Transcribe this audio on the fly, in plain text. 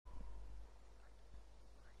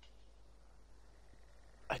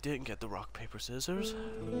didn't get the rock, paper, scissors.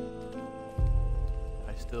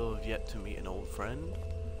 I still have yet to meet an old friend.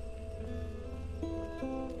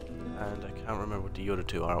 And I can't remember what the other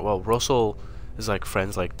two are. Well, Russell is like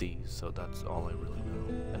friends like these, so that's all I really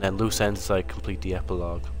know. And then loose ends is like complete the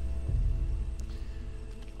epilogue.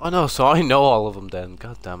 Oh no, so I know all of them then.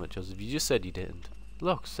 God damn it, Joseph. You just said you didn't.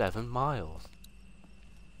 Look, 7 miles.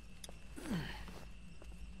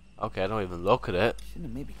 Okay, I don't even look at it. Shouldn't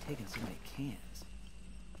have maybe taken so many cans.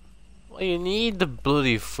 Well, you need the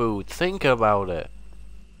bloody food. Think about it.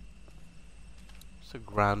 It's a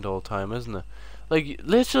grand old time, isn't it? Like,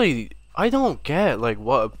 literally, I don't get, like,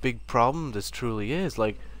 what a big problem this truly is.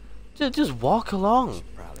 Like, just walk along.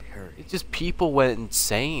 Probably hurt. It's just people went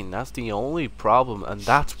insane. That's the only problem, and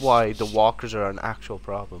that's why the walkers are an actual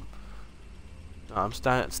problem. No, I'm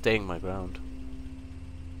staying my ground.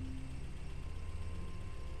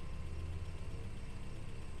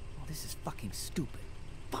 Oh, this is fucking stupid.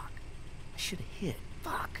 Fuck. I should have hit.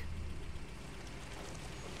 Fuck.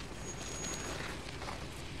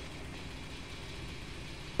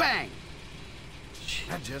 Bang!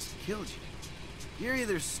 I just killed you. You're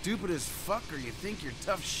either stupid as fuck or you think you're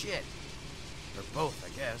tough shit. Or both, I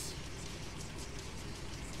guess.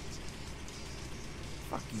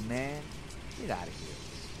 Fuck you, man. Get out of here.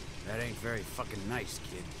 That ain't very fucking nice,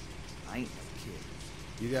 kid. I ain't no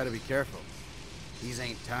kid. You gotta be careful. These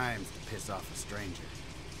ain't times to piss off a stranger.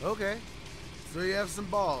 Okay. So you have some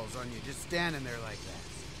balls on you just standing there like that.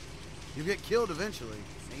 You'll get killed eventually.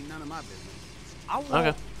 Ain't none of my business. I won't.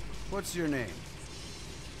 Okay. What's your name?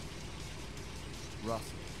 Russell.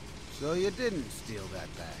 So you didn't steal that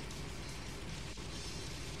bag.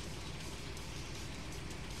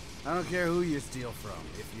 I don't care who you steal from,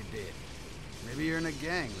 if you did. Maybe you're in a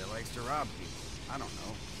gang that likes to rob people. I don't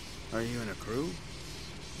know. Are you in a crew?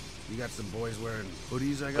 You got some boys wearing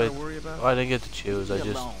hoodies I gotta worry about? Oh, I didn't get to choose. Leave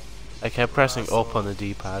me alone. I kept pressing Russell. up on the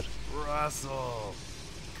D-pad. Russell,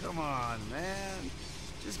 come on, man.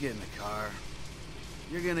 Just get in the car.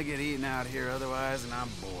 You're gonna get eaten out here otherwise, and I'm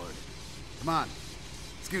bored. Come on,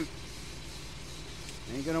 scoot.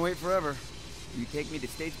 Ain't gonna wait forever. You take me to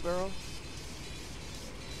Statesboro?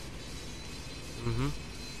 Mm-hmm.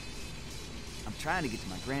 I'm trying to get to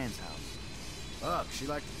my grand's house. Fuck, she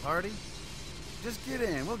like to party? Just get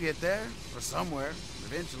in, we'll get there. Or somewhere,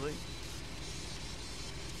 eventually.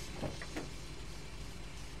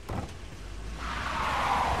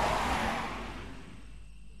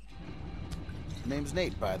 Name's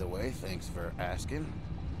Nate, by the way. Thanks for asking.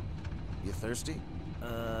 You thirsty?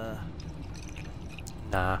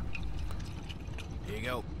 Nah. Here you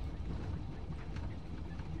go.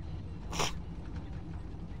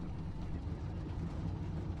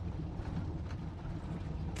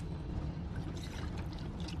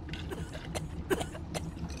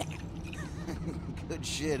 Good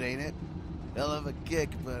shit, ain't it? Hell of a kick,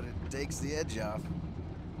 but it takes the edge off.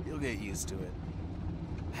 You'll get used to it.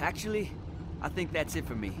 Actually, I think that's it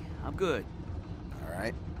for me. I'm good. All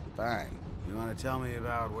right, fine. You want to tell me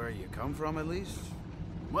about where you come from, at least?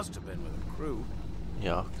 Must have been with a crew.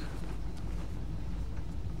 Yuck.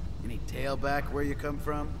 Any tailback where you come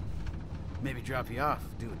from? Maybe drop you off,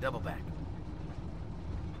 do a double back.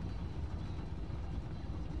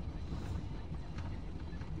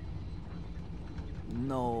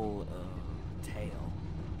 No, tail.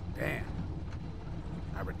 Damn.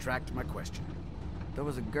 I retract my question. There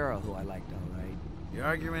was a girl who I liked, all right. You're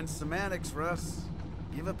arguing semantics, Russ.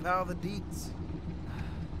 Give a pal the deets.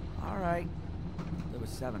 All right. There was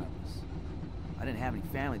 7 of us. I didn't have any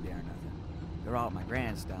family there or nothing. They're all at my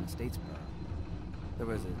grand's down in Statesboro. There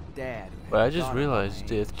was a dad who had But I a just daughter realized my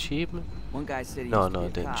the age. achievement. One guy said he No, used to no, be it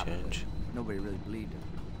a didn't cop, but change. nobody really believed him.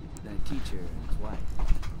 Then a teacher and his wife.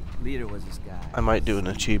 Leader was this guy. I might do an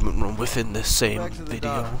achievement run within this same Back to the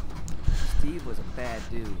video. daughter. Steve was a bad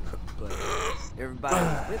dude, but everybody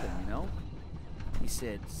was with him, you know? He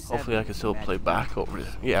said Hopefully I can still play back over it.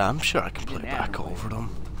 Yeah, I'm sure I can play back over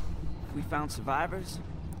them. If we found survivors,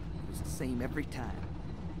 it was the same every time.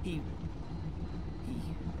 He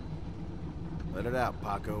Let it out,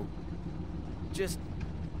 Paco. just,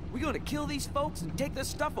 we gonna kill these folks and take their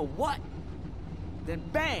stuff or what? Then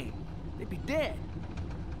bang, they'd be dead.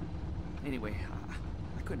 Anyway,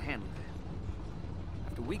 I couldn't handle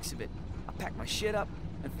that. After weeks of it, I packed my shit up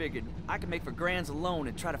and figured I could make for grands alone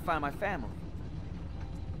and try to find my family.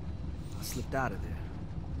 I slipped out of there.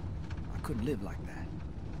 I couldn't live like that.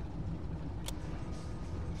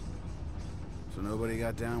 So nobody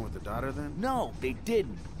got down with the daughter then? No, they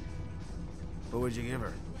didn't. What would you give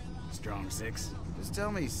her? Strong 6? Just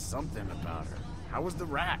tell me something about her. How was the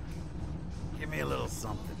rack? Give me a little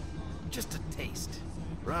something. Just a taste.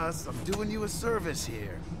 Russ, I'm doing you a service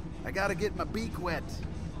here. I gotta get my beak wet.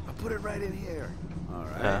 I'll put it right in here. All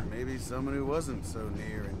right, Yeah. maybe someone who wasn't so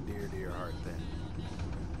near and dear to your heart then.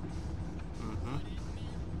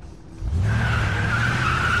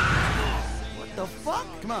 What the fuck?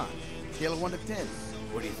 Come on, scale of 1 to 10.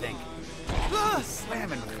 What do you think?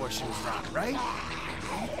 Slamming before she was done, right?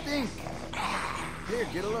 What do you think? Here,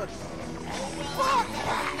 get a look. Fuck!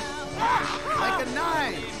 Like a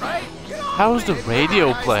 9, right? How's the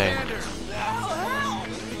radio playing?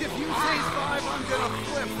 If you say 5, I'm gonna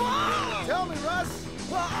flip. Tell me, Russ.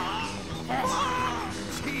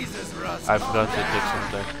 Jesus, Russ. I forgot to pick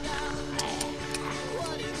something.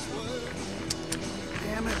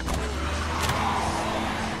 Damn it.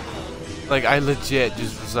 Like, I legit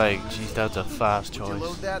just was like, geez, that's a fast Did you load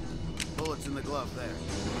choice. that? Bullets in the glove there.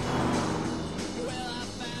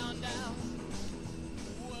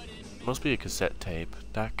 Must be a cassette tape.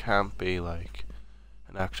 That can't be like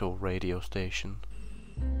an actual radio station.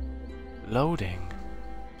 Loading.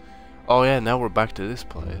 Oh yeah, now we're back to this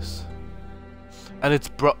place. And it's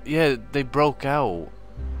yeah, they broke out.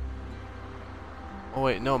 Oh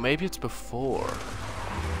wait, no, maybe it's before.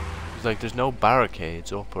 It's like there's no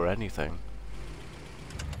barricades up or anything.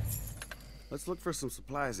 Let's look for some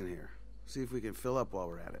supplies in here. See if we can fill up while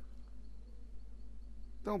we're at it.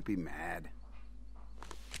 Don't be mad.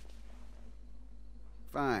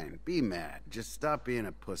 Fine, be mad. Just stop being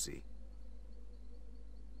a pussy.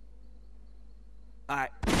 Alright.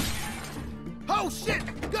 Oh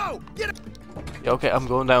shit! Go! Get it! Yeah, okay, I'm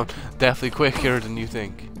going down. Definitely quicker than you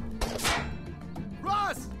think.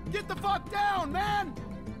 Russ! Get the fuck down, man!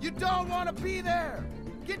 You don't want to be there!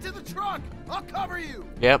 Get to the truck! I'll cover you!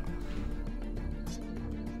 Yep.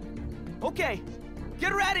 Okay,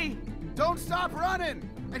 get ready! Don't stop running!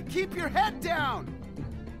 And keep your head down!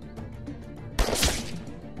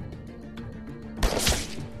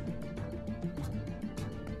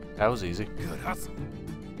 That was easy. Good hustle.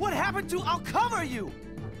 What happened to I'll cover you?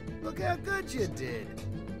 Look how good you did.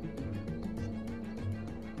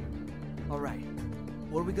 Alright,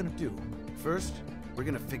 what are we gonna do? First, we're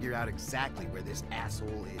gonna figure out exactly where this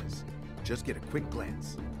asshole is. Just get a quick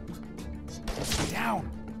glance. Down!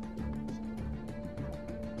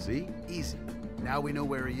 See? Easy. Now we know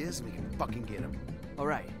where he is and we can fucking get him.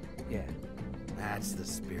 Alright, yeah. That's the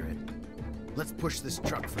spirit. Let's push this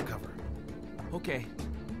truck for cover. Okay.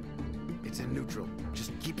 It's in neutral.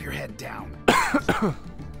 Just keep your head down.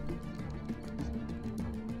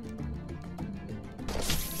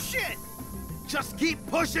 Shit! Just keep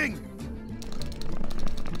pushing!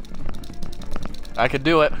 I can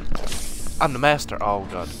do it. I'm the master. Oh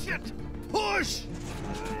god. Shit! Push!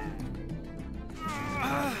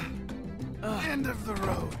 End of the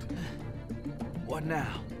road. What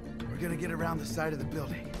now? We're gonna get around the side of the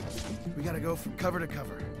building. We gotta go from cover to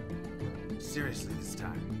cover. Seriously this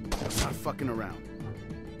time. I'm not fucking around.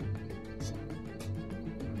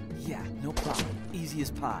 Yeah, no problem. Easy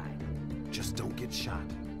as pie. Just don't get shot.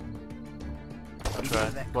 I'll try.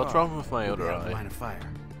 What's wrong with my other eye? Line of fire.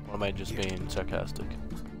 Or am I just being sarcastic?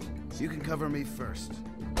 You can cover me first.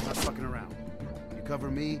 I'm not fucking around. You cover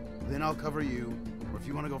me, then I'll cover you. Or if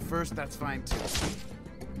you want to go first, that's fine too.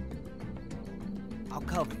 I'll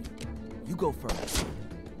cover you. You go first.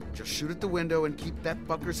 Just shoot at the window and keep that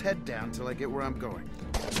fucker's head down till I get where I'm going.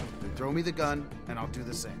 Then throw me the gun, and I'll do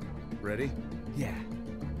the same. Ready? Yeah.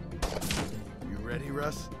 You ready,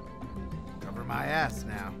 Russ? Cover my ass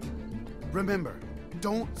now. Remember,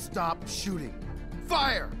 don't stop shooting.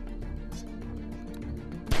 Fire!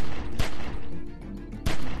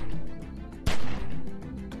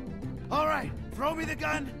 All right, throw me the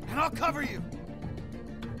gun, and I'll cover you.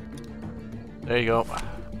 There you go.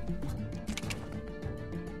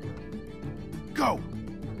 Go!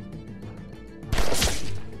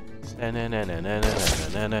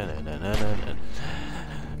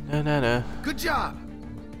 Good job!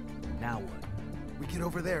 Now what? We get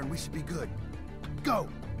over there and we should be good. Go!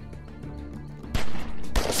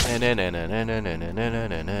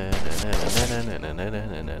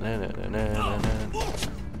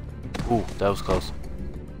 Ooh, that was close.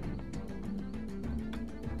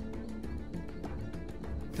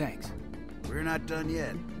 Thanks. We're not done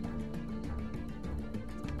yet.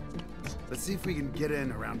 Let's see if we can get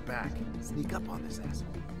in around back. Sneak up on this asshole.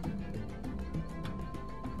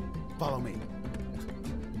 Follow me.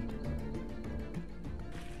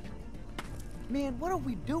 Man, what are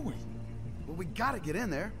we doing? Well, we gotta get in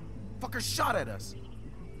there. Fucker shot at us.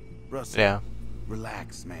 Russ, Yeah.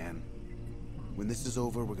 relax, man. When this is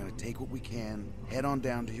over, we're gonna take what we can, head on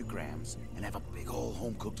down to your Grams, and have a big ol'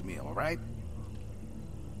 home-cooked meal, all right?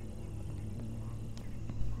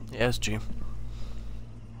 Yes, G.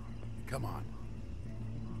 Come on.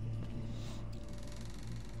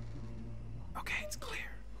 Okay, it's clear.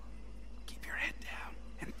 Keep your head down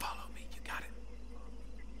and follow me. You got it.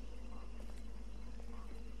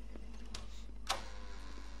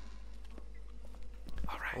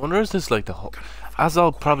 All right. I wonder, is this like the whole... As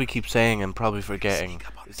I'll probably keep saying and probably forgetting,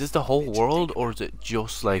 is this the whole world, or is it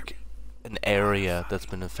just like an area that's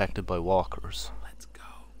been affected by walkers? Let's go.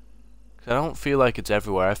 'Cause I don't feel like it's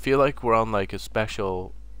everywhere. I feel like we're on like a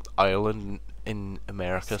special island in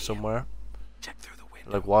America somewhere. Check through the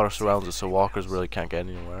window. Like water surrounds us, so walkers really can't get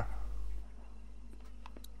anywhere.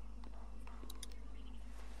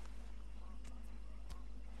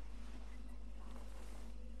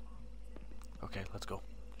 Okay, let's go.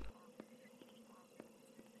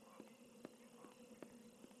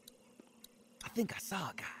 I think I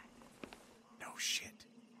saw a guy. No shit.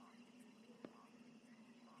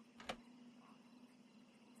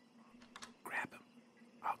 Grab him.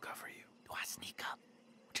 I'll cover you. Do I sneak up?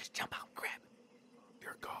 Or just jump out and grab him?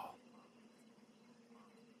 Your call.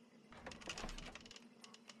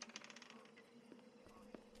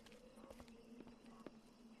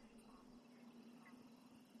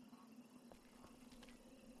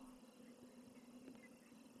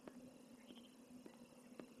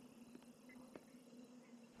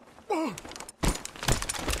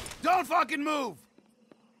 Don't fucking move!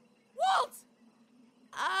 Walt!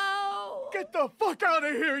 Oh! Get the fuck out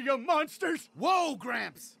of here, you monsters! Whoa,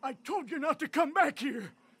 Gramps! I told you not to come back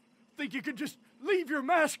here. Think you could just leave your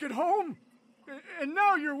mask at home? And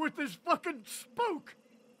now you're with this fucking spook.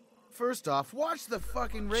 First off, watch the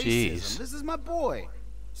fucking racism. Jeez. This is my boy.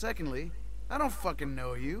 Secondly, I don't fucking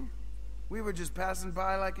know you. We were just passing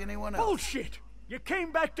by like anyone else. Bullshit! You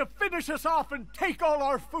came back to finish us off and take all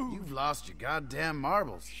our food. You've lost your goddamn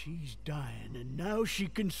marbles. She's dying, and now she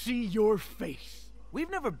can see your face. We've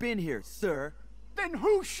never been here, sir. Then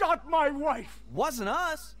who shot my wife? Wasn't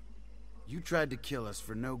us. You tried to kill us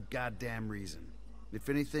for no goddamn reason. If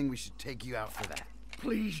anything, we should take you out for that.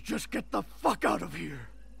 Please just get the fuck out of here.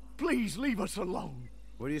 Please leave us alone.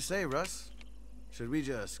 What do you say, Russ? Should we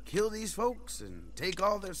just kill these folks and take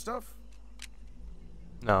all their stuff?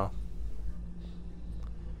 No.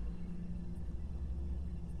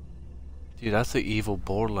 Dude, that's the evil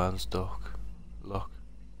Borderlands duck. Look.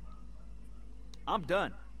 I'm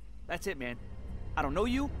done. That's it, man. I don't know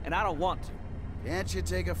you, and I don't want to. Can't you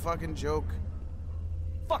take a fucking joke?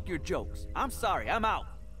 Fuck your jokes. I'm sorry, I'm out.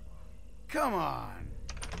 Come on.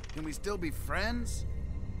 Can we still be friends?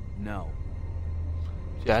 No.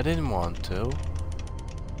 Yeah, I didn't want to.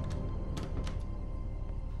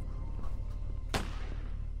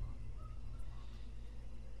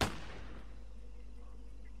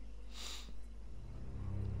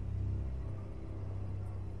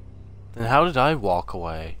 Then how did I walk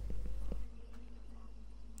away?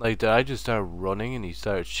 Like, did I just start running and he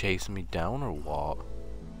started chasing me down, or what?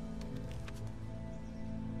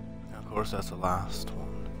 Of course, that's the last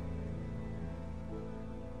one.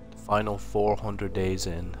 The final 400 days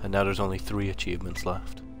in, and now there's only 3 achievements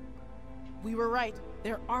left. We were right.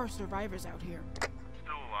 There are survivors out here.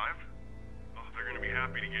 Still alive? Oh, they're gonna be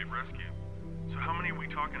happy to get rescued. So how many are we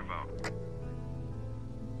talking about?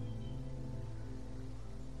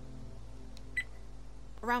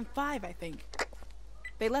 Around 5, I think.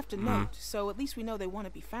 They left a note, so at least we know they want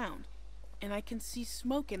to be found. And I can see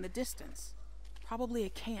smoke in the distance. Probably a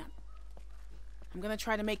camp. I'm gonna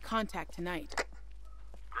try to make contact tonight.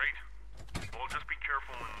 Great. Well, just be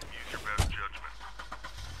careful and use your best judgment.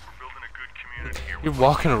 We're building a good community here. You're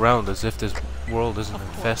walking around as if this world isn't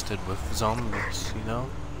infested with zombies, you know?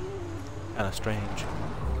 Kinda strange.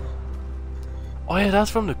 Oh yeah,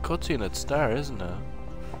 that's from the cutscene at Star, isn't it?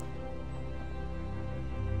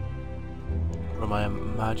 Or am I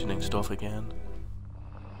imagining stuff again?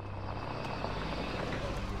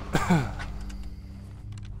 I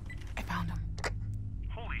found him.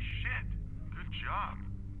 Holy shit. Good job.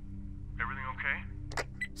 Everything okay?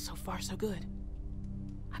 So far, so good.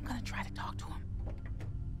 I'm gonna try to talk to him.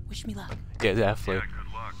 Wish me luck. Yeah, definitely. Yeah,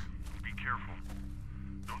 good luck. Be careful.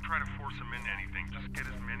 Don't try to force them into anything. Just get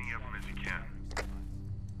as many of them as you can.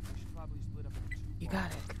 You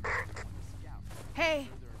got it. Hey!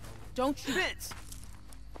 Don't shoot. Vince!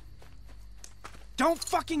 Don't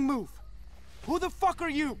fucking move! Who the fuck are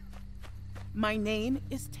you? My name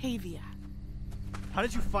is Tavia. How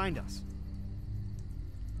did you find us?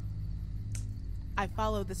 I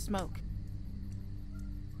follow the smoke.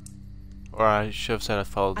 Or I should have said I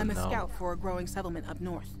followed I'm them a now. scout for a growing settlement up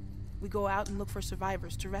north. We go out and look for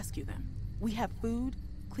survivors to rescue them. We have food,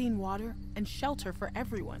 clean water, and shelter for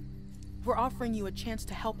everyone. We're offering you a chance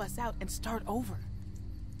to help us out and start over.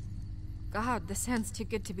 God, this sounds too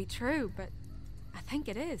good to be true, but I think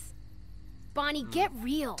it is. Bonnie, get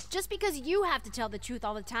real. Just because you have to tell the truth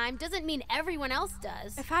all the time doesn't mean everyone else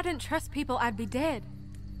does. If I didn't trust people, I'd be dead.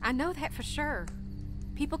 I know that for sure.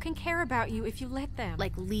 People can care about you if you let them.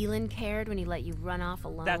 Like Leland cared when he let you run off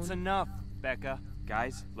alone. That's enough, Becca.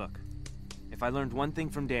 Guys, look. If I learned one thing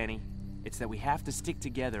from Danny, it's that we have to stick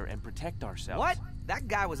together and protect ourselves. What? That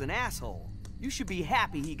guy was an asshole. You should be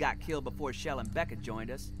happy he got killed before Shell and Becca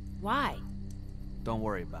joined us. Why? Don't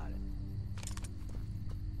worry about it.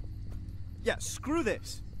 Yeah, screw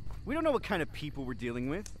this. We don't know what kind of people we're dealing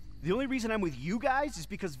with. The only reason I'm with you guys is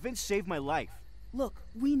because Vince saved my life. Look,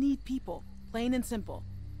 we need people. Plain and simple.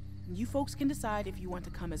 You folks can decide if you want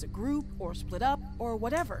to come as a group, or split up, or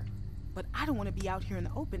whatever. But I don't want to be out here in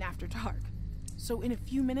the open after dark. So in a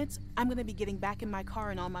few minutes, I'm going to be getting back in my car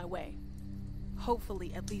and on my way.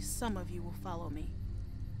 Hopefully, at least some of you will follow me.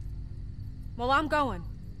 Well, I'm going.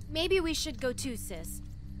 Maybe we should go too, sis.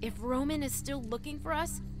 If Roman is still looking for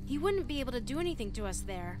us, he wouldn't be able to do anything to us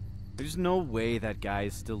there. There's no way that guy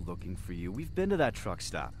is still looking for you. We've been to that truck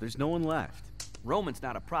stop. There's no one left. Roman's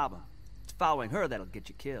not a problem. It's following her that'll get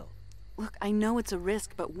you killed. Look, I know it's a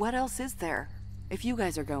risk, but what else is there? If you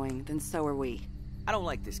guys are going, then so are we. I don't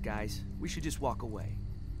like this, guys. We should just walk away.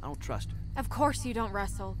 I don't trust her. Of course you don't,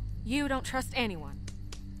 Russell. You don't trust anyone.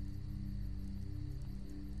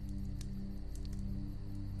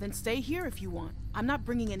 Then stay here if you want. I'm not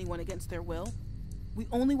bringing anyone against their will. We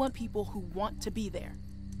only want people who want to be there.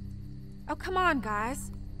 Oh, come on,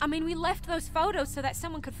 guys. I mean, we left those photos so that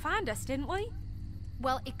someone could find us, didn't we?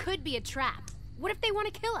 Well, it could be a trap. What if they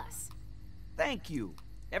want to kill us? Thank you.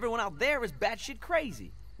 Everyone out there is batshit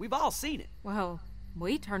crazy. We've all seen it. Well,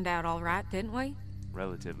 we turned out all right, didn't we?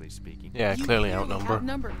 Relatively speaking. Yeah, You clearly clearly outnumbered.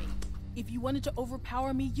 outnumber me. If you wanted to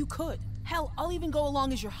overpower me, you could. Hell, I'll even go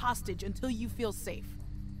along as your hostage until you feel safe.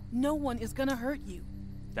 No one is gonna hurt you.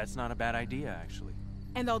 That's not a bad idea, actually.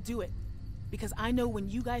 And I'll do it. Because I know when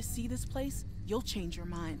you guys see this place, you'll change your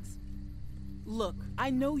minds. Look, I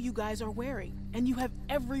know you guys are wary, and you have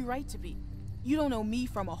every right to be. You don't know me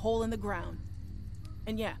from a hole in the ground.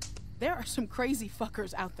 And yeah, there are some crazy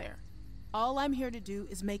fuckers out there. All I'm here to do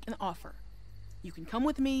is make an offer. You can come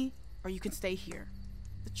with me, or you can stay here.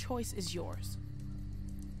 The choice is yours.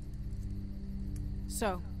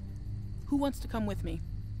 So, who wants to come with me?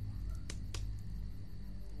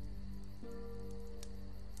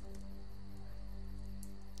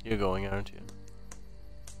 You're going, aren't you?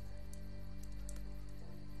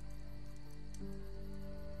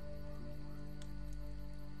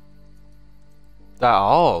 That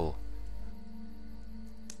all?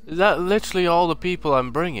 Is that literally all the people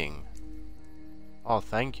I'm bringing? Oh,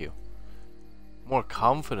 thank you. More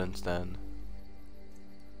confidence then.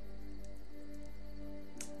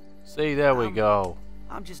 See, there we go.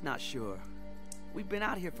 I'm just not sure. We've been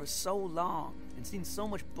out here for so long and seen so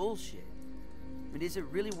much bullshit. I mean, is it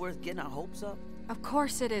really worth getting our hopes up? Of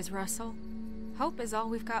course it is, Russell. Hope is all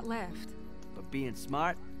we've got left. But being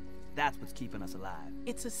smart, that's what's keeping us alive.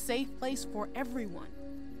 It's a safe place for everyone.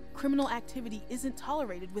 Criminal activity isn't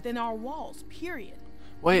tolerated within our walls, period.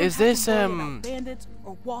 Wait, You is don't have this to worry about bandits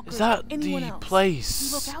or walkers is that or anyone the else.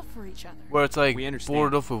 place We look out for each other. where it's like We understand.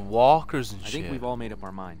 boarded up with walkers and I shit? think we've all made up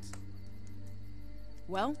our minds.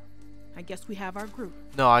 Well, I guess we have our group.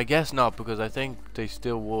 No, I guess not, because I think they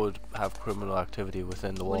still would have criminal activity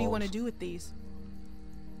within the walls. What do you want to do with these?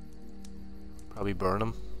 Probably burn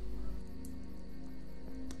them.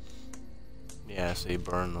 Yeah, say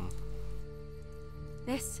burn them.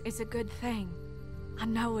 This is a good thing. I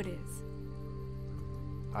know it is.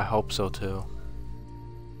 I hope so too.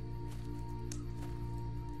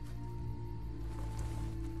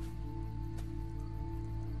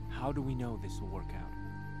 How do we know this will work out?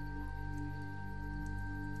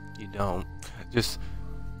 You don't. Just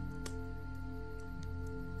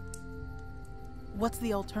What's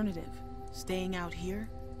the alternative? Staying out here?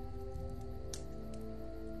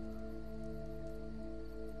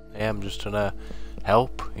 hey, I'm just trying to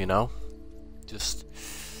help, you know? Just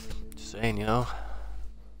saying, you know?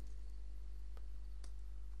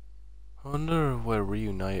 I wonder where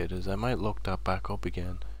Reunited is. I might look that back up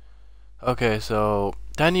again. Okay, so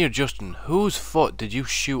Danny or Justin, whose foot did you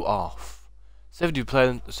shoot off? 70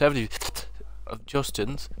 of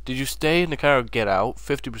Justin's. Did you stay in the car or get out?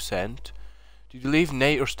 50%. Did you leave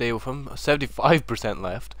Nate or stay with him? 75%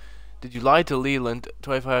 left. Did you lie to Leland?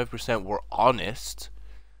 25% were honest.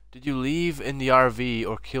 Did you leave in the RV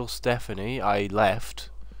or kill Stephanie? I left.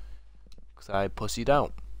 Because I pussied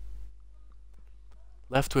out.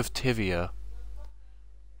 Left with Tivia.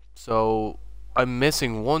 So I'm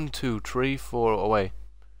missing 1, 2, 3, 4. Oh wait.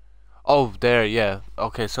 Oh, there, yeah.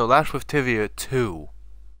 Okay, so last with Tivia 2.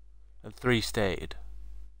 And 3 stayed.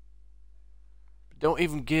 Don't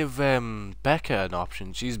even give Becca an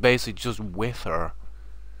option. She's basically just with her.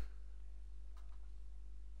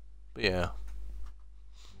 But yeah.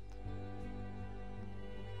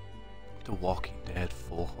 The Walking Dead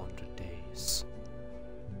 400 days.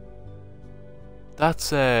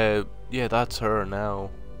 That's yeah, that's her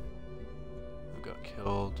now. Who got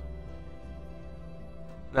killed.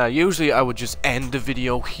 Now, usually I would just end the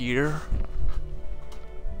video here.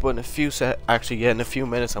 But in a few in a few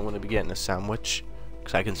minutes I'm going to be getting a sandwich.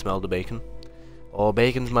 Because I can smell the bacon. Oh,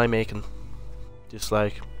 bacon's my making. Just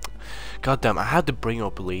like... Goddamn, I had to bring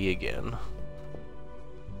up Lee again.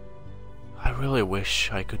 I really wish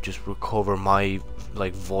I could just recover my,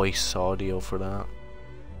 like, voice audio for that.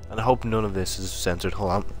 And I hope none of this is censored. Hold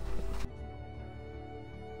on.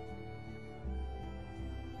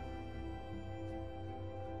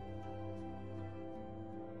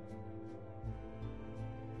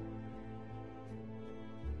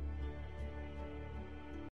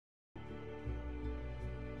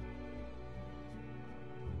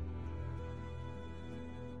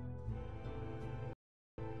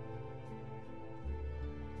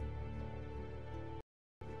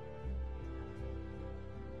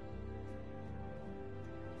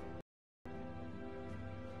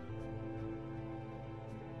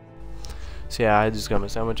 So yeah, I just got my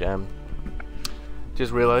sandwich and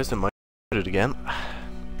just realized I might do it again.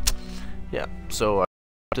 Yeah, so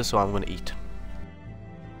just so I'm gonna eat.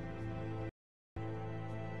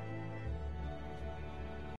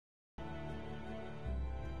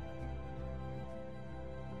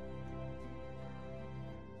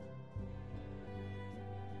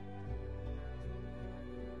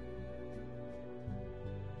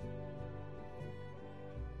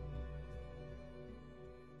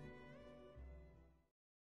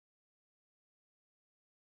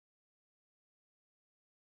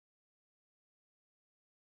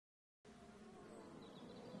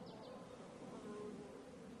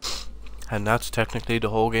 And that's technically the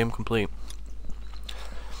whole game complete.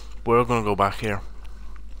 We're gonna go back here.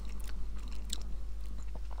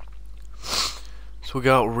 So we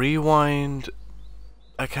got rewind.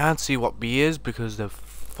 I can't see what B is because the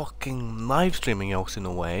fucking live streaming else in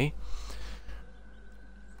the way.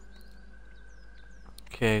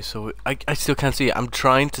 Okay, so I still can't see it. I'm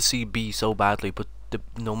trying to see B so badly, but the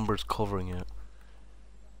number's covering it.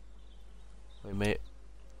 Wait, mate.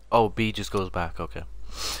 Oh, B just goes back. Okay.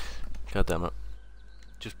 God damn it.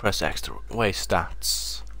 Just press X to... Wait,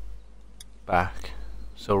 stats. Back.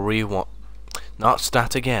 So rewind. Not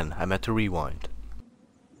stat again. I meant to rewind.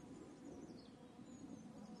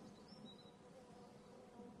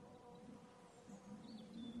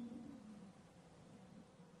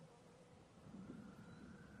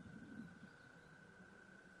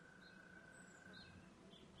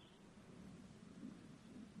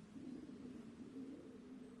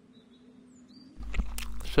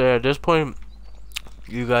 So yeah, at this point,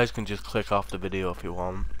 you guys can just click off the video if you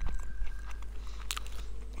want.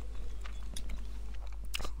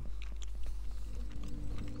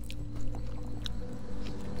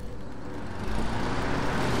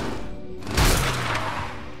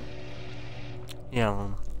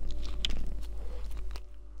 Yeah.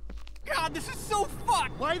 God, this is so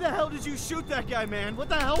fucked! Why the hell did you shoot that guy, man? What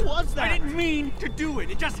the hell was that? I didn't mean to do it.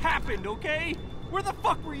 It just happened, okay? Where the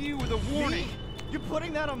fuck were you with a warning? Me? You're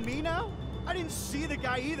putting that on me now? I didn't see the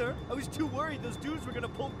guy either. I was too worried those dudes were gonna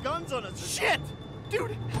pull guns on us. Shit!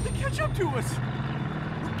 Dude, they catch up to us.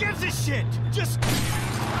 Who gives a shit? Just...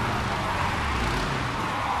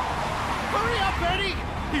 Hurry up, Eddie!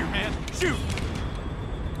 Here, man. Shoot!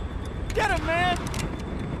 Get him, man!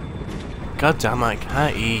 God damn it, I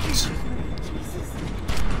can't eat.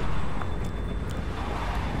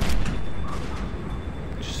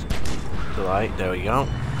 Just the light, there we go.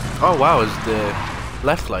 Oh wow, it's the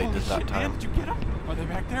left light does that time. Man, did you get them? Are they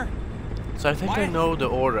back there? So I think I know the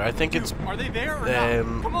order. I think it's are they there or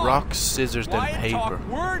not? rock, scissors, then paper. Talk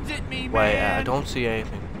words at me, man. Wait, I don't see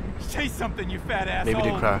anything. Say something, you fat asshole. Maybe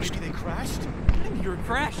they crashed. Maybe they crashed? I didn't hear a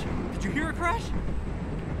crash. Did you hear a crash?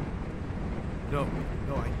 No,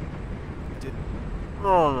 I didn't.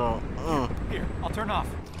 Oh no. Here, I'll turn off.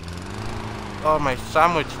 Oh, my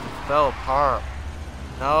sandwich fell apart.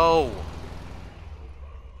 No.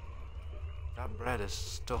 That bread is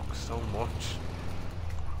stuck so much.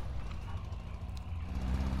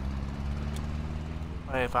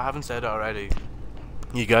 Hey, if I haven't said it already,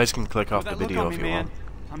 you guys can click off the video if you want.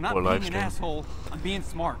 I'm not or being live an stream. asshole. I'm being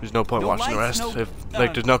smart. There's no point watching the rest. If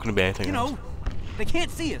like, there's not going to be anything else. They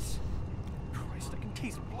can't see us. Christ, I can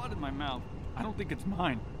taste blood in my mouth. I don't think it's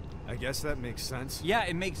mine. I guess that makes sense. Yeah,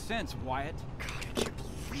 it makes sense, Wyatt. God, I can't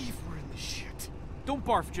believe we're in this shit. Don't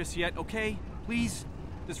barf just yet, okay? Please?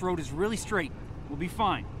 This road is really straight. We'll be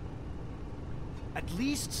fine. At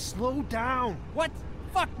least slow down. What?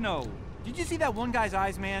 Fuck no. Did you see that one guy's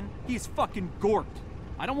eyes, man? He is fucking gorked.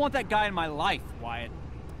 I don't want that guy in my life, Wyatt.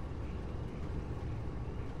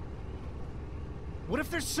 What if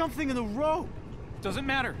there's something in the road? Doesn't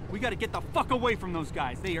matter. We gotta get the fuck away from those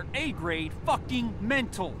guys. They are A-grade fucking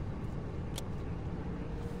mental.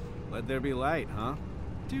 Let there be light, huh?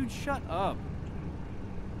 Dude, shut up.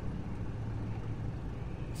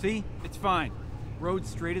 See? It's fine. Road's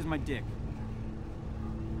straight as my dick.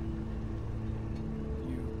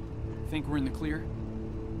 You think we're in the clear?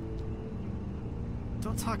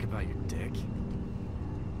 Don't talk about your dick.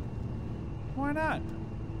 Why not?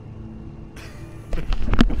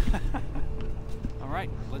 Alright,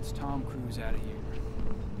 let's Tom Cruise out of here.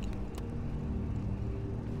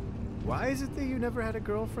 Why is it that you never had a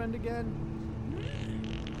girlfriend again?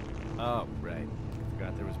 Oh, right. I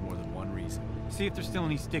forgot there was more than one reason. See if there's still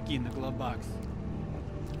any sticky in the glove box.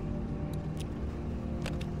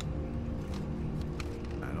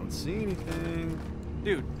 I don't see anything.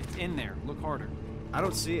 Dude, it's in there. Look harder. I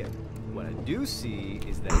don't see it. What I do see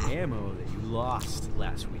is the ammo that you lost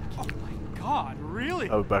last week. Oh my god, really?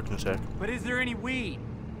 I'll be back in a sec. But is there any weed?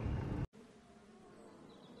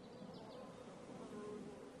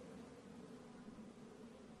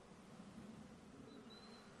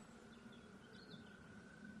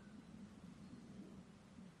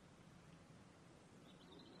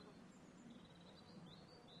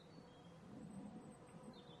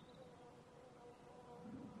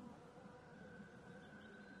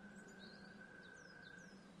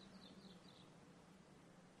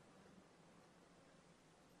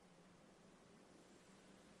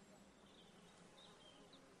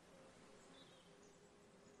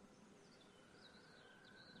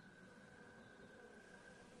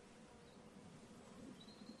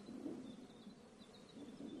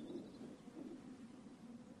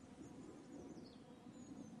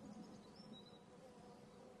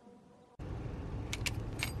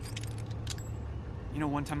 You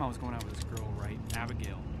know, one time I was going out with this girl, right?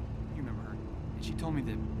 Abigail. You remember her? And she told me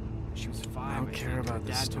that she was 5. I don't care about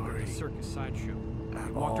this took her to the story. circus sideshow.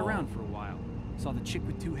 At Walked all. around for a while. Saw the chick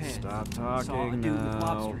with 2 heads. Stop Saw a talking dude with now.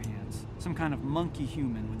 lobster hands. Some kind of monkey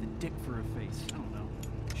human with a dick for a face. I don't know.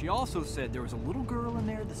 She also said there was a little girl in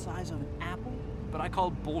there the size of an apple, but I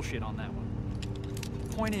called bullshit on that one.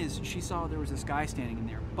 Point is, she saw there was this guy standing in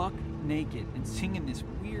there, buck naked, and singing this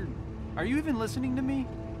weird... Are you even listening to me?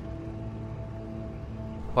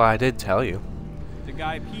 Well, I did tell you. The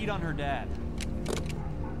guy peed on her dad.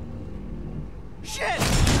 Shit!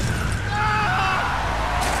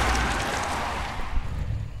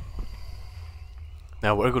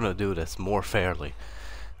 Now we're gonna do this more fairly.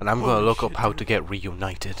 And I'm gonna look up how to get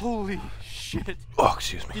reunited. Holy shit. Oh,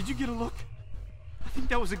 excuse me. Did you get a look? I think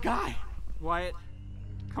that was a guy. Wyatt,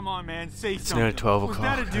 come on, man, say It's something. nearly 12 Was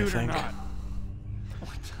that a o'clock, I dude or think. not?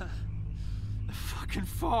 What the fucking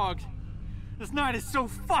fog. This night is so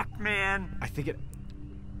fucked, man. I think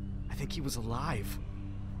he was alive.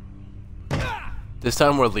 This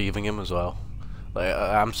time we're leaving him as well. Like,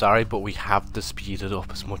 I'm sorry, but we have to speed it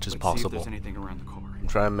up as much as Let's see if possible. there's anything around the car. I'm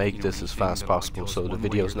trying to make You know, this as anything fast as that'll possible tell us so the one way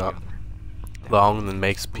video's or the not other. long and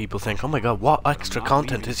makes people think, oh my god, what extra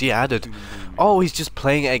content has he added? Oh, he's just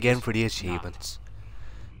playing it again for the achievements.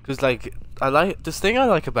 Because, like, this thing I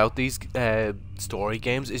like about these story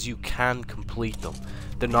games is you can complete them.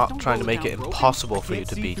 They're not trying to make it impossible for you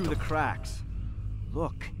to beat through them. the cracks.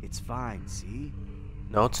 Look, it's fine, see?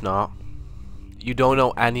 No, it's not. You don't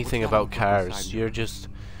know anything about cars. You're just...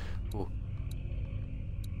 Ooh.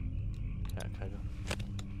 Yeah, kind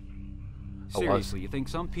of. Seriously, you think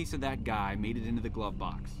some piece of that guy made it into the glove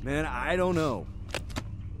box? Man, I don't know.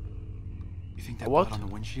 You think that What? blood on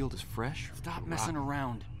the windshield is fresh? Stop messing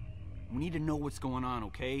around. We need to know what's going on,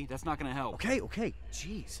 okay? That's not gonna help. Okay,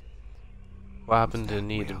 jeez. What happened to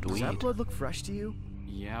needed Does that weed? blood look fresh to you?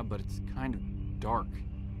 Yeah, but it's kind of dark.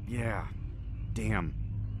 Yeah. Damn.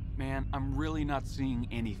 Man, I'm really not seeing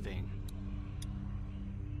anything.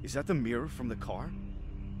 Is that the mirror from the car?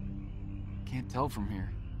 Can't tell from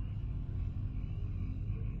here.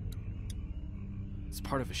 It's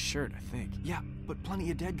part of his shirt, I think. Yeah, but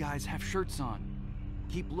plenty of dead guys have shirts on.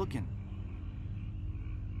 Keep looking.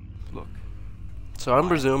 Look. So I'm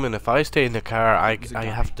presuming if I stay in the car, I There's a guy.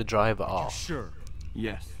 have to drive it off. Sure.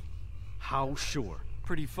 Yes. How sure?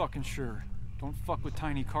 Pretty fucking sure. Don't fuck with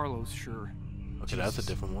Tiny Carlos, sure. Okay, that's a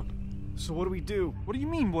different one. So what do we do? What do you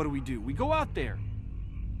mean, what do? We go out there.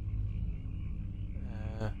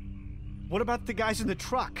 What about the guys in the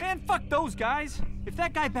truck? Man, fuck those guys. If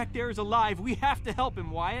that guy back there is alive, we have to help him,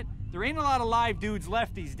 Wyatt. There ain't a lot of live dudes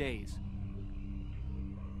left these days.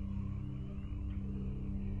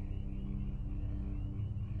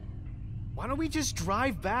 Why don't we just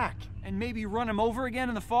drive back? And maybe run him over again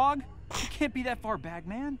in the fog? You can't be that far back,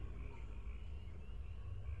 man.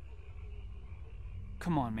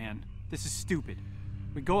 Come on, man. This is stupid.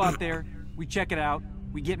 We go out there, we check it out,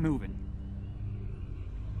 we get moving.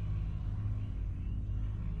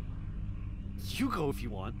 You go if you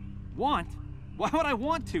want. Want? Why would I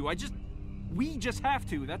want to? We just have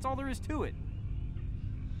to. That's all there is to it.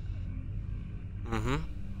 Mm-hmm.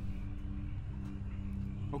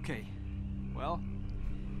 Okay. Well,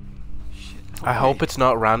 shit. I hope it's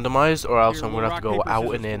not randomized, or else Here, I'm we'll gonna have to rock, go paper, out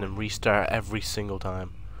scissors and in for it. and restart every single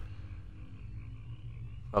time.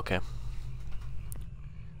 Okay.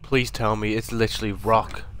 Please tell me it's literally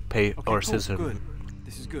rock, paper, Okay, or cool, scissors. good.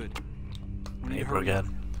 This is good. We need to Paper hurry up.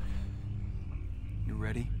 again. You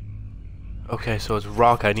ready? Okay, so it's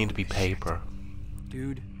rock. I need to be paper.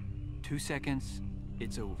 Dude, 2 seconds,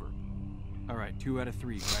 it's over. Alright, 2 out of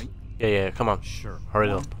 3, right? Yeah, come on. Sure. Hurry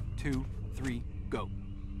 1, up. 2, 3, go.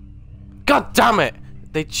 God damn it!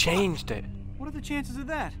 They changed it. What are the chances of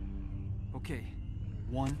that? Okay.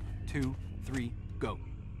 1, 2, 3, go.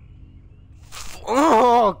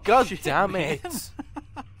 Oh, god Shit, damn man. it!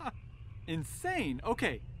 Insane.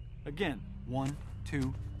 Okay. Again. 1,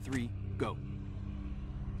 2, 3, go.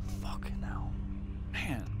 Fucking hell.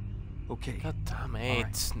 Man. Okay. God damn it.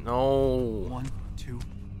 Alright. No. 1, 2,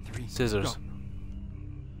 3. Scissors. Go.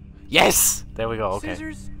 Yes! There we go, okay.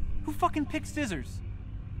 Scissors? Who fucking picked scissors?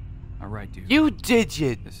 Alright, dude. You did,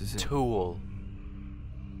 you This is it. tool.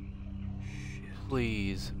 Shit.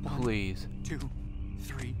 Please, 1, please. 2,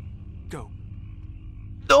 3, go.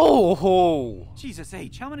 No! Jesus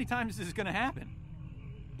H, how many times is this gonna happen?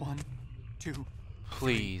 1, 2,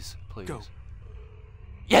 Please, please. go.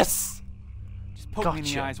 Yes! Just poke me in the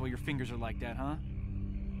Gotcha. eyes while your fingers are like that, huh?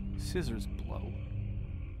 Scissors blow.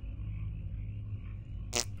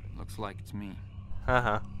 Looks like it's me.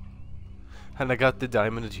 Haha. And I got the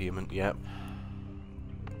diamond achievement, yep.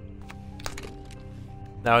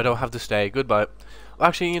 Now I don't have to stay. Goodbye.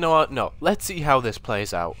 Actually, you know what? No. Let's see how this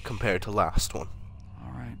plays out compared to last one.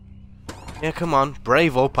 Alright. Yeah, come on.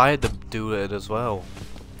 Brave up. I had to do it as well.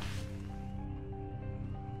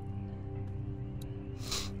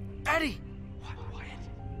 Eddie! What, Wyatt?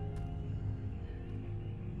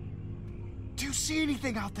 Do you see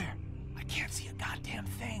anything out there? I can't see a goddamn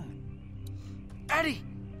thing. Eddie!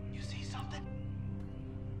 You see something?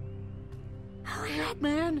 Hurry up,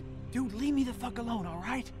 man! Dude, leave me the fuck alone,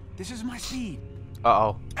 alright? This is my speed.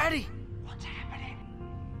 Uh-oh. Eddie! What's happening?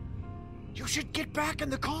 You should get back in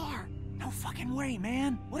the car! No fucking way,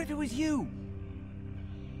 man. What if it was you?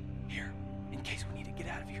 Here, in case we need to get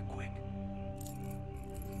out of here quick.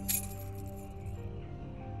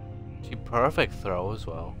 She perfect throw as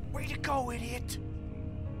well. Way to go, idiot!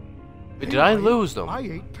 Wait, did I lose them? I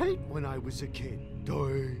ate paint when I was a kid. Duh.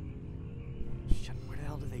 Shit, where the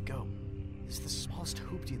hell do they go? This is the smallest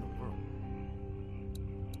hoopty in the world.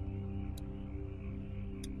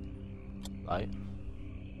 Right.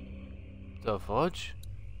 The fudge?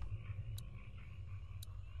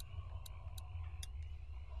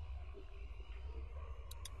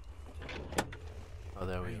 Oh,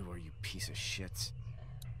 there we Where go. you are, you piece of shit.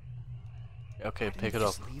 Okay, Why didn't pick you it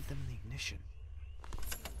up. just leave them in the ignition.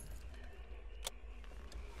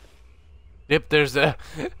 Yep, there's the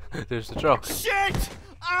there's the truck. Shit!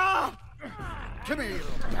 Ah! Come here, you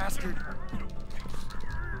little bastard!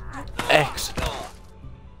 X.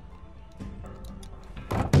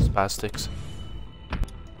 Spastics.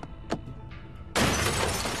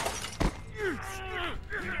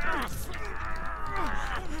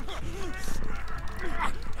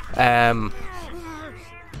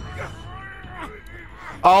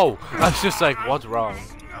 Oh, I was just like, what's wrong?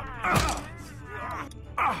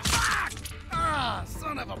 Ah,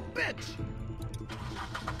 son of a bitch!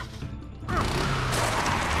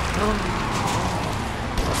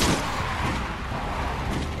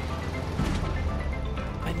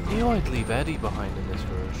 I knew I'd leave Eddie behind in this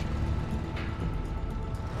version.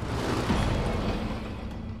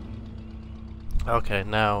 Okay,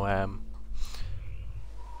 now,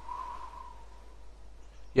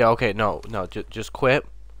 yeah, okay, no, just quit.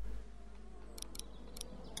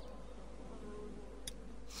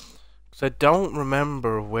 Because I don't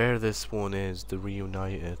remember where this one is, the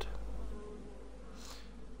Reunited.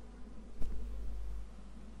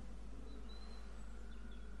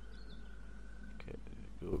 Okay,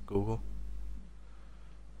 Google.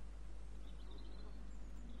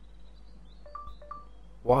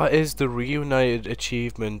 What is the reunited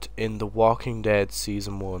achievement in The Walking Dead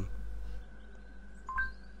Season 1?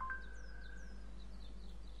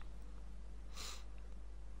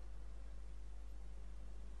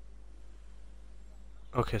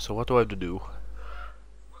 Okay, so what do I have to do?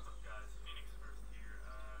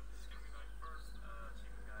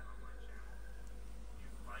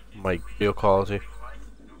 My video quality.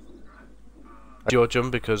 I judge them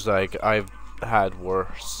because like I've had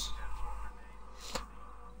worse.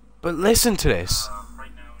 But listen to this.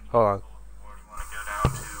 Hold on.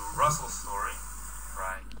 Russell's story,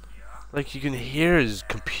 right? Yeah. Like you can hear his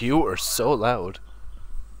computer so loud.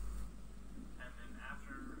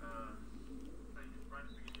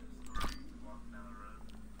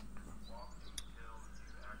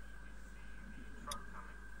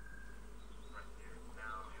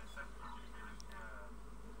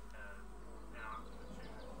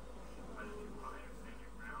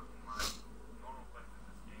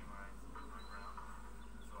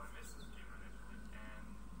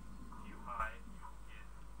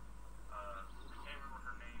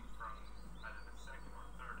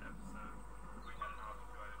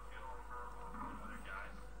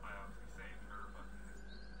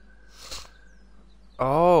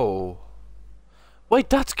 Oh. Wait,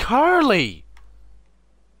 that's Carly!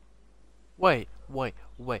 Wait.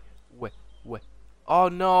 Oh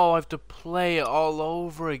no, I have to play it all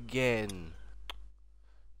over again.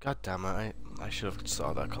 God damn it, I should have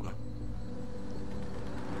saw that coming.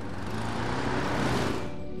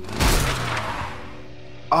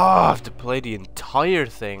 Oh, I have to play the entire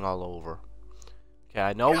thing all over. Okay,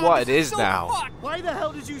 I know what it is now. Why the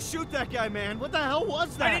hell did you shoot that guy, man? What the hell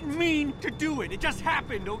was that? I didn't mean to do it. It just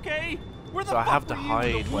happened, okay? Where the So I fuck have to were you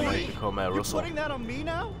hide when I week? become You're Russell. putting that on me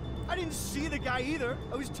now? I didn't see the guy either.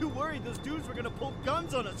 I was too worried those dudes were gonna pull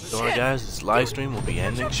guns on us. Sorry guys, this live stream will be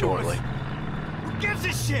ending shortly. Who gives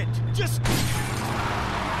a shit? Just...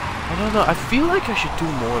 I don't know, I feel like I should do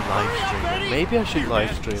more live streaming. Maybe I should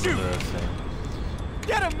live stream another thing.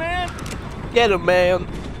 Get him, man! Get him, man!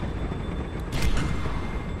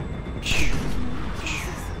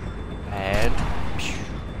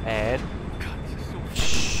 And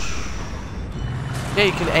yeah,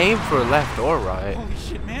 you can aim for left or right. Holy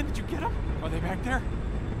shit, man, did you get them? Are they back there?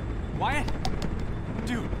 Wyatt?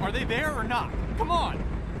 Dude, are they there or not? Come on!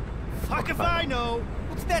 Fuck if I know!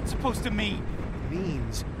 What's that supposed to mean? It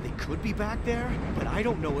means they could be back there, but I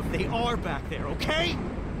don't know if they are back there, okay?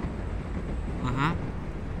 Mm-hmm.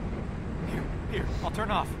 Here, I'll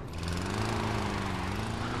turn off.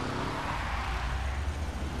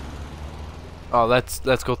 Oh, let's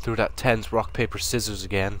go through that tense rock, paper, scissors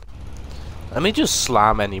again. Let me just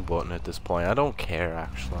slam any button at this point. I don't care,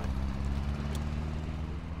 actually.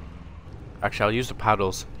 Actually, I'll use the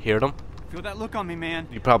paddles. Hear them? Feel that look on me, man.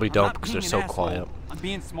 You probably I'm don't not because being they're so an asshole. quiet. I'm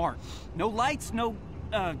being smart. No lights, no,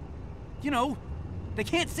 you know, they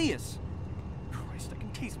can't see us. Christ, I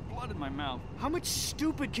can taste blood in my mouth. How much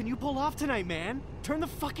stupid can you pull off tonight, man? Turn the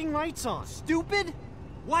fucking lights on. Stupid?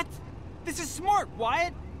 What? This is smart,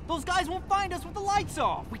 Wyatt. Those guys won't find us with the lights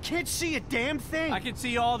off. We can't see a damn thing. I can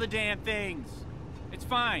see all the damn things. It's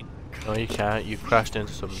fine. No, you can't. You crashed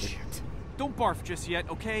into somebody. Don't barf just yet,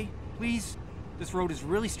 okay? Please. This road is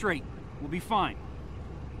really straight. We'll be fine.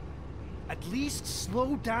 At least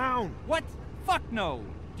slow down. What? Fuck no.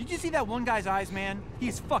 Did you see that one guy's eyes, man?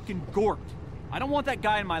 He's fucking gorked. I don't want that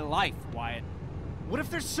guy in my life, Wyatt. What if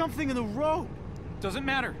there's something in the road? Doesn't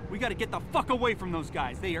matter. We gotta get the fuck away from those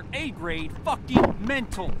guys. They are A-grade fucking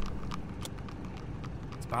mental.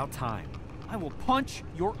 It's about time. I will punch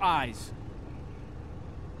your eyes.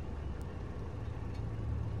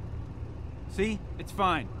 See? It's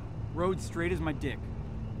fine. Road straight as my dick.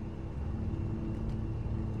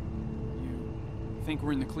 You think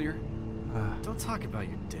we're in the clear? Don't talk about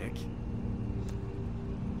your dick.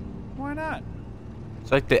 Why not?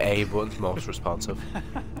 It's like the A button's most responsive.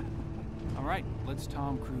 All right, let's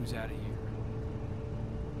Tom Cruise out of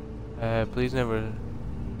here. Please never...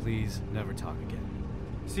 Please never talk again.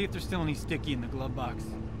 See if there's still any sticky in the glove box.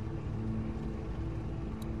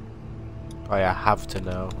 Oh yeah, I have to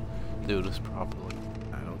know. Do this properly.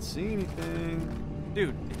 I don't see anything.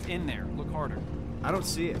 Dude, it's in there. Look harder. I don't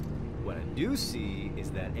see it. What I do see is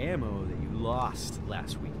that ammo that you lost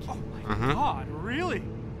last week. Oh my god, really?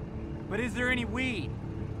 But is there any weed?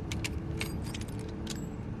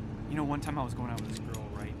 You know, one time I was going out with this girl,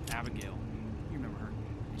 right? Abigail. You remember her?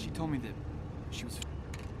 And she told me that she was...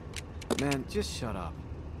 Man, just shut up.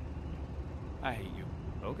 I hate you.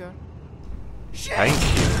 Okay. Thank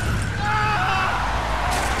you.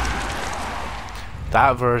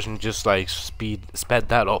 That version just like sped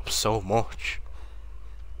that up so much.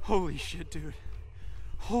 Holy shit, dude.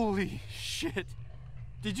 Holy shit.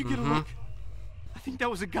 Did you get a look? I think that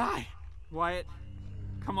was a guy. Wyatt,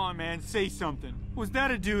 come on, man, say something. Was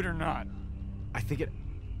that a dude or not? I think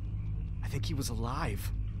he was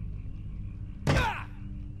alive.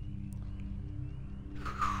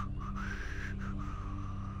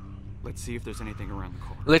 Let's see if there's anything around the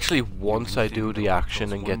corner. Literally, once I do the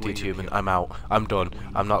action and get the achievement, I'm out. I'm done.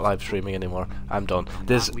 I'm not live streaming anymore. I'm done.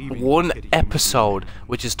 There's one episode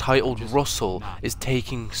which is titled Russell is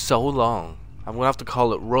taking so long. I'm gonna have to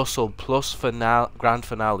call it Russell plus grand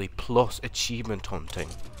finale plus achievement hunting.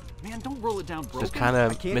 Man, don't roll it down, bro. Just kind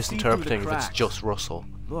of misinterpreting if it's just Russell.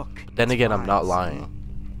 Look. But then again, I'm not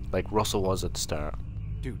lying. Like Russell was at the start.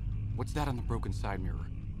 Dude, what's that on the broken side mirror?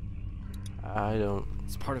 I don't.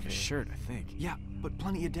 It's part of his shirt, I think. Yeah, but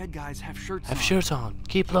plenty of dead guys have shirts on. Have shirts on.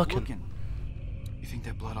 Keep looking. You think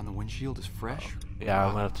that blood on the windshield is fresh? Yeah,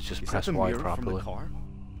 I'm gonna have to just press Y properly.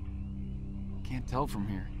 Can't tell from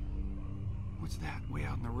here. What's that way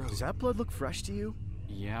out in the road? Does that blood look fresh to you?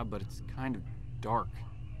 Yeah, but it's kind of dark.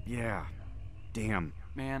 Yeah. Damn.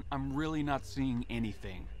 Man, I'm really not seeing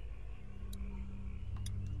anything.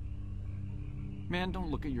 Man,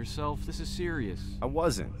 don't look at yourself. This is serious. I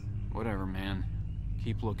wasn't. Whatever, man.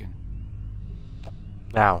 Keep looking.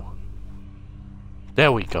 Now.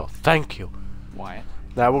 There we go. Thank you. Wyatt?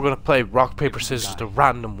 Now we're gonna play rock, paper, scissors the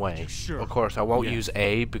random way. Of course, I won't use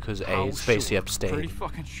A because A is basically abstain. Pretty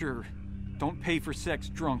fucking sure. Don't pay for sex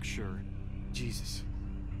drunk, sure. Jesus.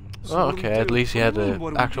 So oh, okay. At least he had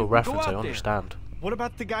an actual reference. I understand. What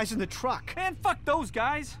about the guys in the truck? Man, fuck those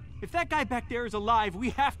guys. If that guy back there is alive, we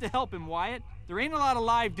have to help him, Wyatt. There ain't a lot of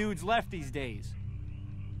live dudes left these days.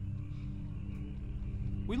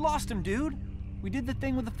 We lost him, dude. We did the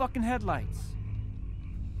thing with the fucking headlights.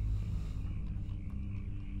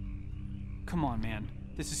 Come on, man.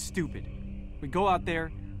 This is stupid. We go out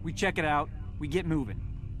there, we check it out, we get moving.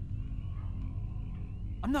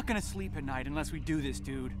 I'm not gonna sleep at night unless we do this,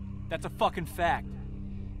 dude. That's a fucking fact.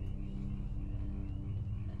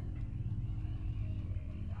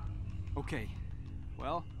 Okay.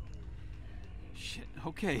 Well... Shit,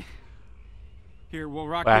 okay. Here, we'll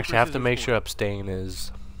rock, I paper, actually have to scissors, make for sure it. abstain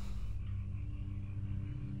is...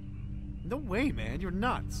 No way, man. You're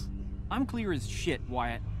nuts. I'm clear as shit,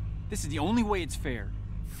 Wyatt. This is the only way it's fair.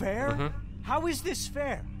 Fair? How is this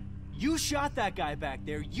fair? You shot that guy back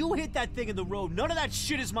there. You hit that thing in the road. None of that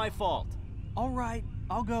shit is my fault. All right,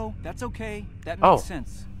 I'll go. That's okay. That makes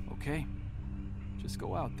sense. Okay. Just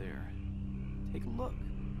go out there. Take a look.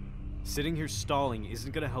 Sitting here stalling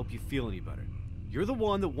isn't gonna help you feel any better. You're the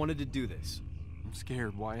one that wanted to do this. I'm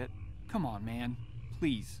scared, Wyatt. Come on, man.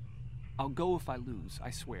 Please. I'll go if I lose,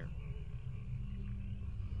 I swear.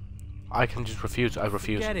 I can just refuse. I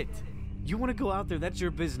refuse. Get it. You want to go out there, that's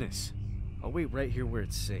your business. I'll wait right here where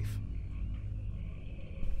it's safe.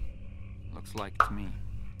 Looks like to me.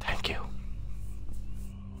 Thank you.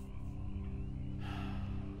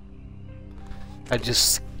 I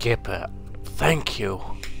just skip it. Thank you.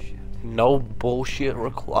 No bullshit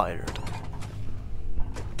required.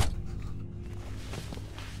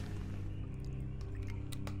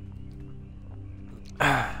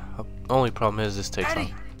 Only problem is this takes Eddie!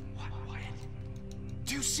 long. What, Wyatt?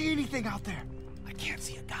 Do you see anything out there? I can't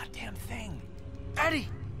see a goddamn thing. Eddie!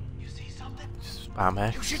 You see something? Spam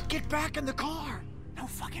X. You should get back in the car. No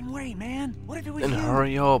fucking way, man. What if it was Then you?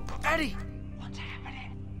 hurry up. Eddie! What's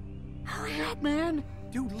happening? Hurry up, man.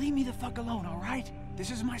 Dude, leave me the fuck alone, all right?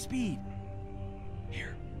 This is my speed.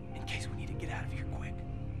 Here, in case we need to get out of here quick.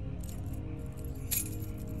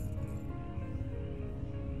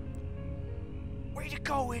 Way to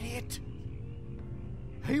go, idiot!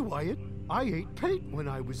 Hey, Wyatt, I ate paint when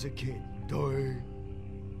I was a kid. Die.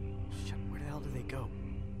 Shit, where the hell do they go?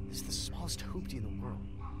 This is the smallest hoopty in the world.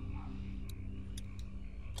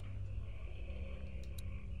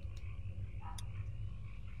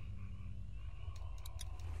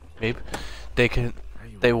 Maybe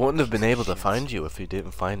they wouldn't have been able to find you if you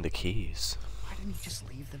didn't find the keys. Why didn't you just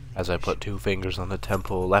leave them? As I put 2 fingers on the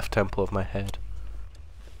left temple of my head.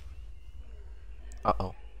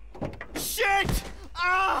 Uh-oh. Shit!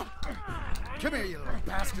 Ah! Come here, you little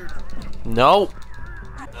bastard. No!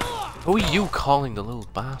 Who are you calling the little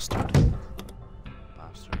bastard?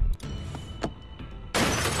 Bastard.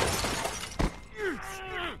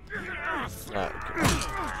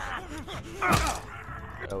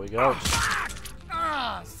 There we go.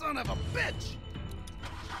 Ah, son of a bitch!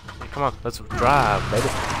 Hey, come on, let's drive, baby.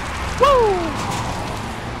 Woo!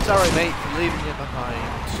 Sorry, mate, for leaving you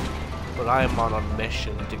behind. But I am on a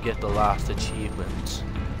mission to get the last achievement.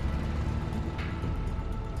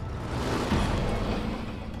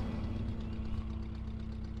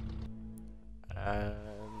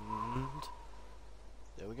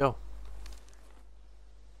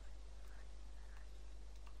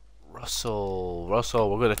 Russell,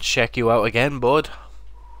 we're gonna check you out again, bud.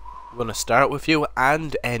 We're gonna start with you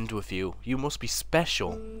and end with you. You must be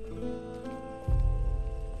special.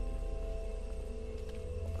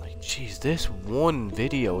 Like, jeez, this one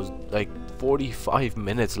video is like 45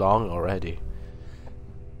 minutes long already.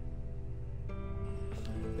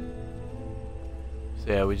 So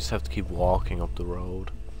yeah, we just have to keep walking up the road.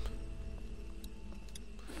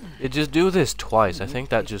 You just do this twice. I think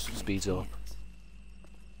that just speeds up.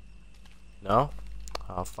 No?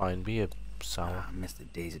 I'll fine. Be a sour. I miss the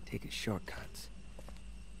days of taking shortcuts.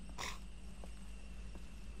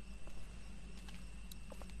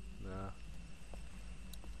 Nah.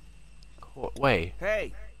 Wait.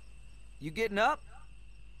 Hey, you getting up?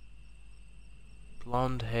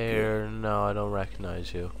 Blonde hair. No, I don't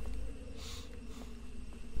recognize you.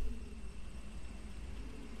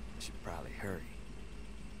 Should probably hurry.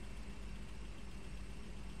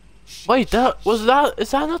 Wait, is that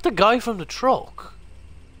not the guy from the truck?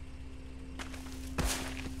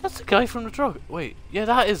 That's the guy from the truck. Wait, yeah,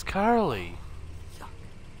 that is Carly. Yuck.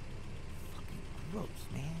 Fucking gross,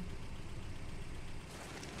 man.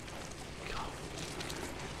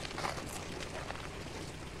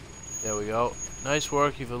 There we go. Nice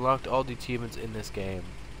work, you've unlocked all the achievements in this game.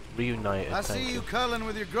 Reunited, I thank see you culling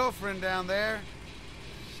with your girlfriend down there.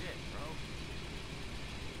 Shit, bro.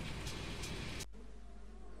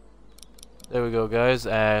 There we go, guys.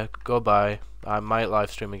 Goodbye. I might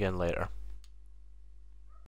live stream again later.